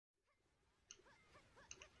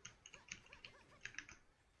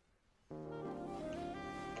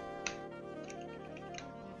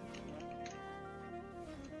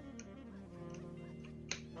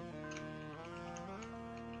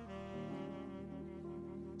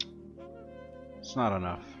It's not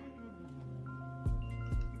enough.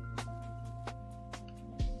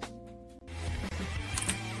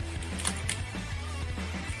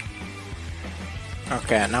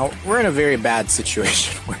 Okay, now we're in a very bad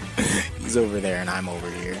situation where he's over there and I'm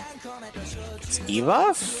over here. It's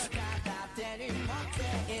Evaf?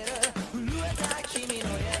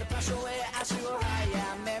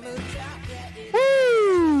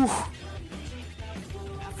 Woo!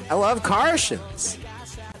 I love Cartions.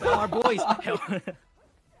 Our boys.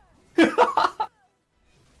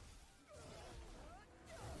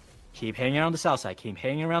 Keep hanging around the south side. Keep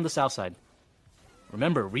hanging around the south side.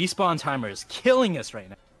 Remember, respawn timer is killing us right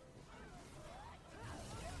now.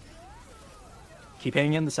 Keep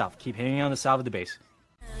hanging on the south. Keep hanging on the south of the base.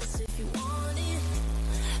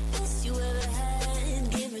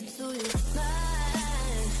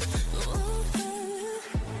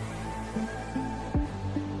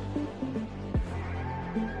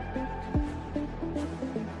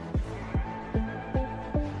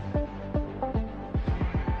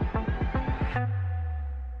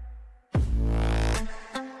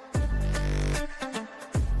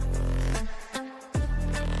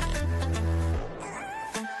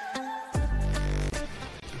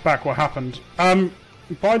 Back what happened.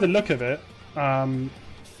 By the look of it,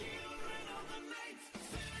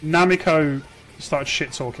 Namiko started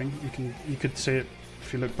shit talking. You could see it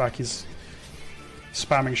if you look back. He's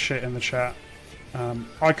spamming shit in the chat.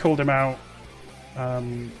 I called him out,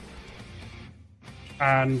 and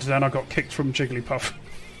then I got kicked from Jigglypuff.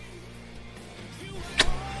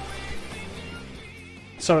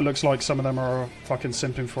 So it looks like some of them are fucking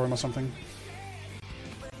simping for him or something.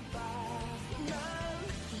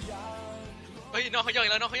 เฮ้ยน้องเขาย่องอี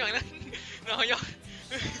กแล้วน้องเขาย่องอีกแล้วน้องเขาย่อง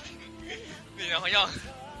นี่น้องเขาย่อง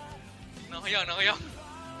น้องเขาย่องน้องเขาย่อง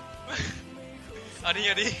เอาดิเ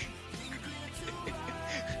อาดิ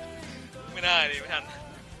ไม่ได้ดิไม่ทัน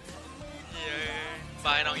เย้บ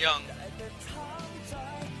ายน้องย่อง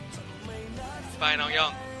บายน้องย่อ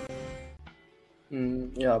ง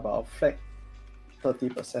Yeah, about flag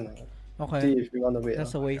 30%. Okay. See if you want to wait.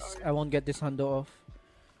 That's a waste. I won't get this hundo off.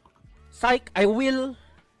 Psych, I will.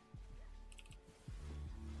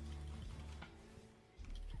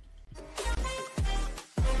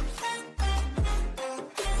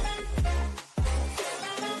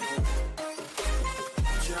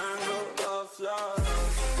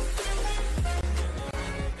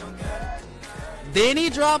 Then he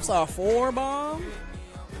drops a 4-bomb.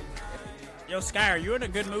 Yo, Sky, are you in a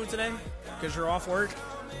good mood today? Because you're off work?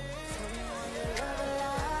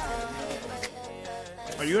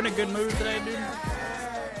 Are you in a good mood today, dude?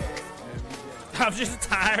 I'm just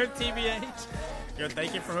tired, TBH. Yo,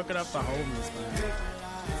 thank you for hooking up the homies, man.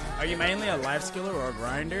 Are you mainly a life skiller or a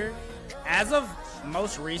grinder? As of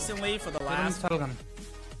most recently, for the last...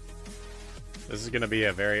 This is gonna be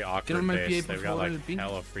a very awkward base. They've got like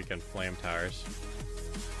hella freaking flame towers.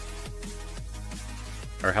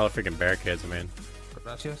 Or hella freaking barricades, I mean.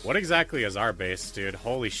 What exactly is our base, dude?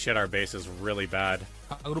 Holy shit, our base is really bad.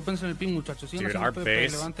 Dude, our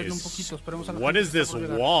base is... What is this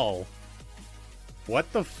wall? What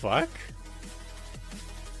the fuck?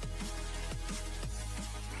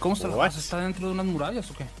 ¿Cómo se la ¿Está dentro de unas murallas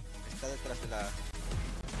o qué?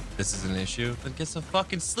 This is an issue. Then get some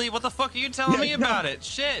fucking sleep. What the fuck are you telling me about it?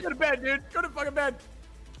 Shit. Go to bed, dude. Go to fucking bed.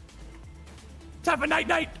 Time for night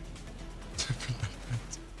night.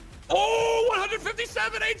 Oh,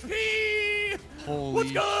 157 HP. Holy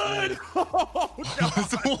What's good? Oh,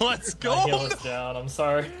 God. What's going on? Down. I'm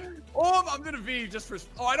sorry. Oh, I'm gonna V just for.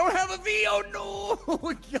 Oh, I don't have a V. Oh no.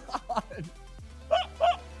 Oh, God.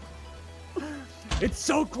 It's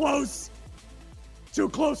so close. Too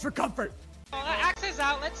close for comfort. Well, axe is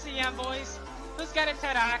out. Let's see, boys. Who's got a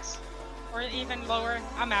 10 axe? Or even lower?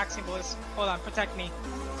 I'm axing, boys. Hold on, protect me.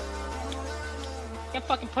 Can't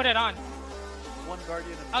fucking put it on. One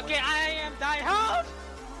guardian. Okay, I am dying. Help!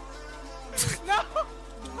 No!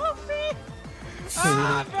 Help me!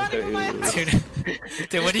 Ah, I'm running my house.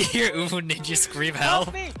 Dude, when you hear Uwu Ninja scream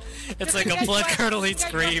help, it's like a blood curdling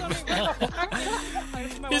scream.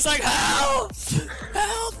 He's like, help!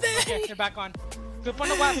 Help me! Okay, you're back on. Group on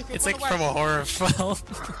the west. It's like from a horror film.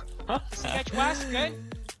 Sketch west, good.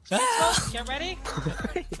 Let's go. Get ready.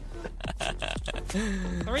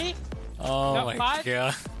 3. Oh no, my 5,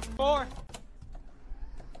 god. 4.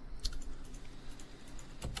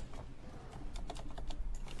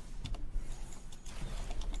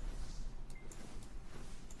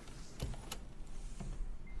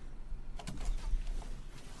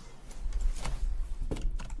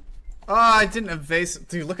 Oh, I didn't evade.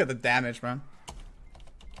 Dude, look at the damage, man.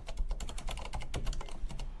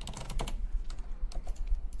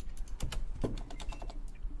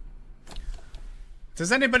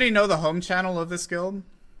 Does anybody know the home channel of this guild?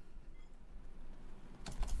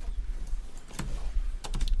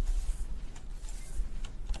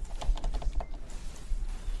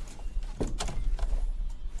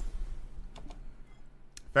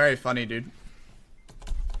 Very funny, dude.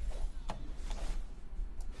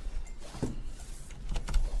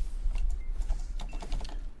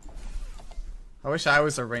 I wish I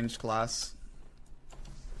was a ranged class.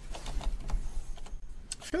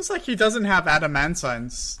 Feels like he doesn't have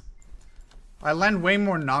adamantines. I land way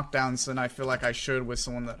more knockdowns than I feel like I should with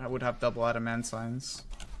someone that would have double adamantines.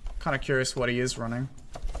 Kind of curious what he is running.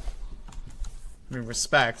 I mean,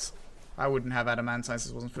 respect. I wouldn't have adamantines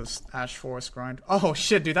if it wasn't for this Ash Forest grind. Oh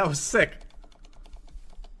shit, dude, that was sick.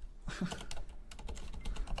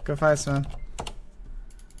 Good fights, man.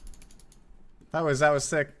 That was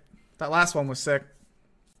sick. That last one was sick.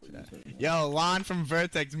 Yo, Lon from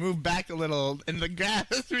Vertex, move back a little in the grass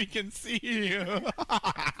so we can see you.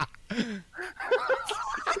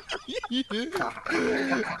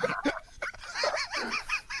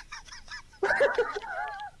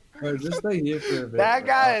 Bro, just stay here for a bit. That bro.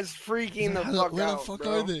 guy is freaking the fuck out. Where the fuck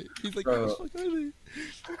bro. are they? He's like, where the fuck are they?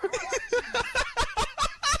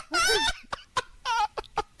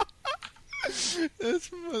 This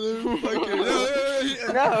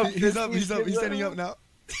motherfucker. No, he's up, he's standing up now.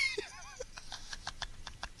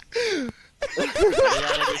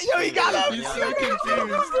 Yo, he got up. He's so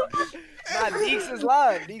confused. Nah, Deeks is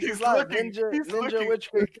live. Deeks is live. Ninja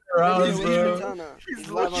Witch Quick. He's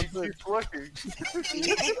live on Twitch.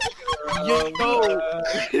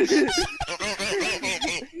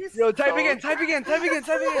 Yo, type again.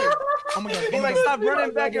 Oh my god. He like stop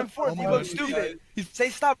running back and forth. You look stupid. Say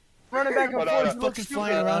stop running back and forth. He's fucking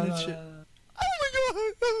flying around and shit.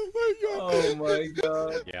 Oh my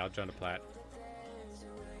god. Yeah, I'll join the plat.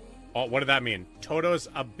 Oh, what did that mean? Todos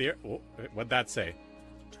abir... What'd that say?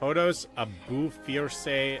 Todos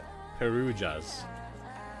abufirse perujas.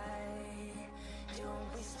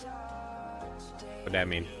 What'd that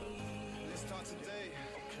mean?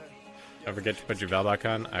 Don't forget to put your Veldoc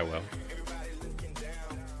on? I will.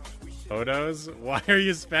 Todos? Why are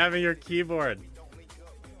you spamming your keyboard?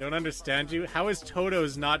 Don't understand you? How is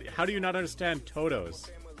Todos not... How do you not understand Todos?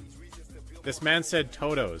 This man said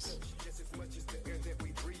Todos.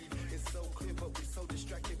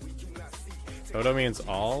 Toto means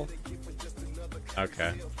all?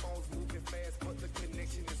 Okay.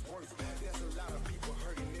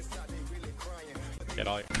 Get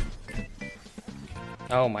all your...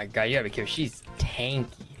 Oh my god, you gotta be careful. She's tanky.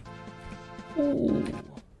 Ooh.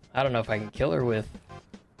 I don't know if I can kill her with...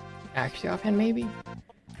 Actually, offhand, maybe?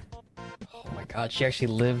 Oh my god, she actually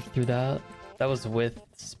lived through that. That was with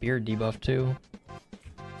Spear debuff, too.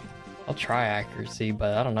 I'll try accuracy,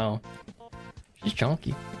 but I don't know. She's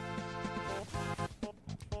chunky.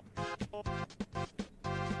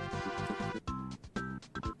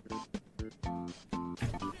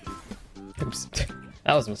 Oops.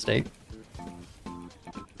 That was a mistake.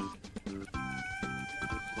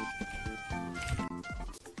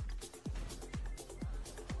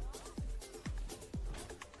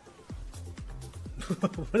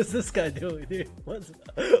 What is this guy doing, dude? What's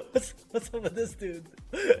up with this dude?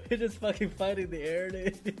 He's just fucking fighting the air,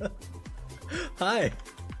 dude. Hi.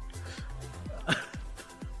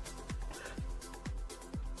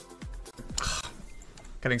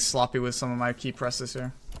 Getting sloppy with some of my key presses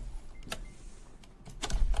here.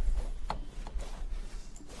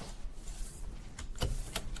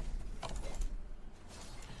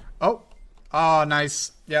 Oh. Oh,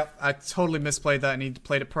 nice. Yep, I totally misplayed that and he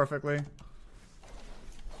played it perfectly.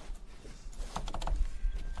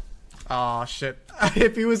 Oh shit.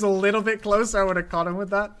 If he was a little bit closer, I would have caught him with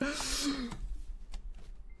that.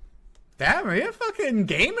 Damn, you're fucking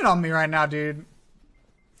gaming on me right now, dude.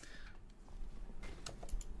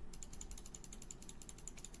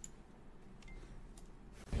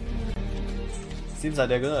 Seems like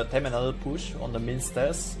they're gonna attempt another push on the main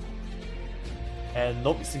stairs. And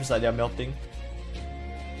nope, it seems like they're melting.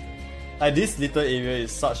 Like, this little area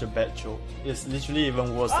is such a bad joke. It's literally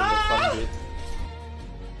even worse than the front gate.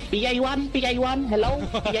 PA1, PA1, hello,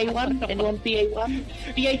 PA1, anyone PA1?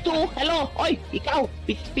 PA2, hello, oi, ikaw,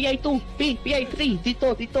 PA2, PA3,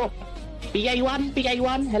 dito, PA1,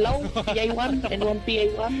 PA1, hello, PA1, anyone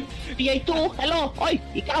PA1? PA2, hello, oi,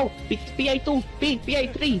 ikaw, PA2,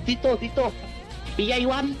 PA3, dito,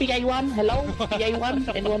 PA1, PA1, hello,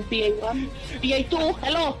 PA1, anyone PA1? PA2,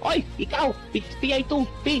 hello, oi, ikaw, PA2,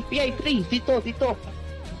 PA3, dito.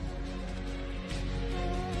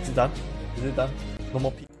 Is it done? Is it done? No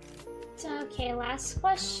more P. Okay, last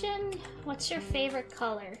question. What's your favorite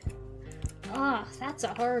color? Oh, that's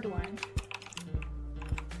a hard one.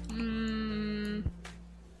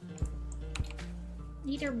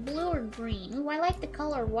 Either blue or green. Ooh, I like the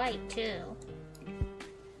color white too.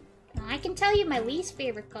 Now, I can tell you my least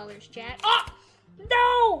favorite colors, chat. Oh!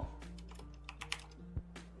 No!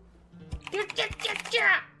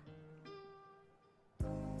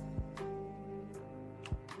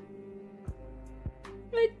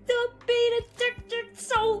 I don't beat a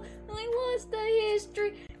so I lost the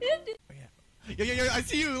history. Yo, I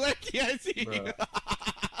see you, Lecky, I see you.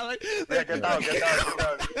 Yeah, get down.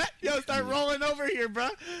 Yo, start rolling over here, bro.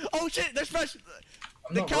 Oh shit, there's fresh.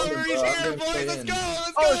 The cavalry's here, boys. Let's go.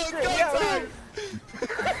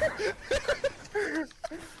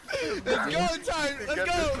 Let's go time. Let's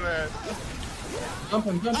go. Jump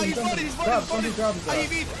him. He's funny.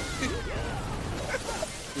 IEB.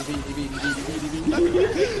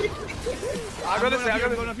 I'm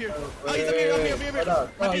going up here. Oh, he's up here.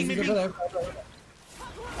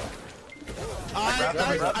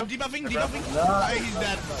 I'm debuffing. He's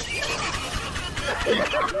dead.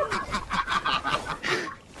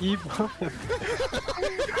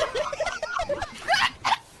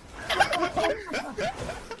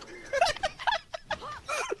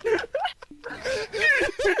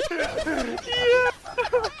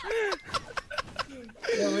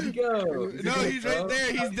 Yeah, where'd he go? No, he's right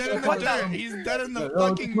there. He's dead in the dirt. He's dead in the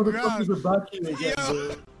fucking ground.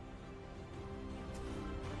 Yo.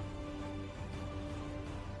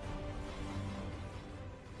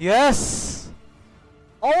 Yes!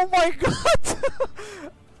 Oh my god!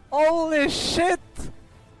 Holy shit!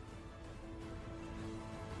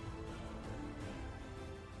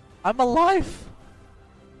 I'm alive!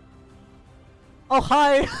 Oh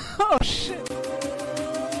hi! Oh shit!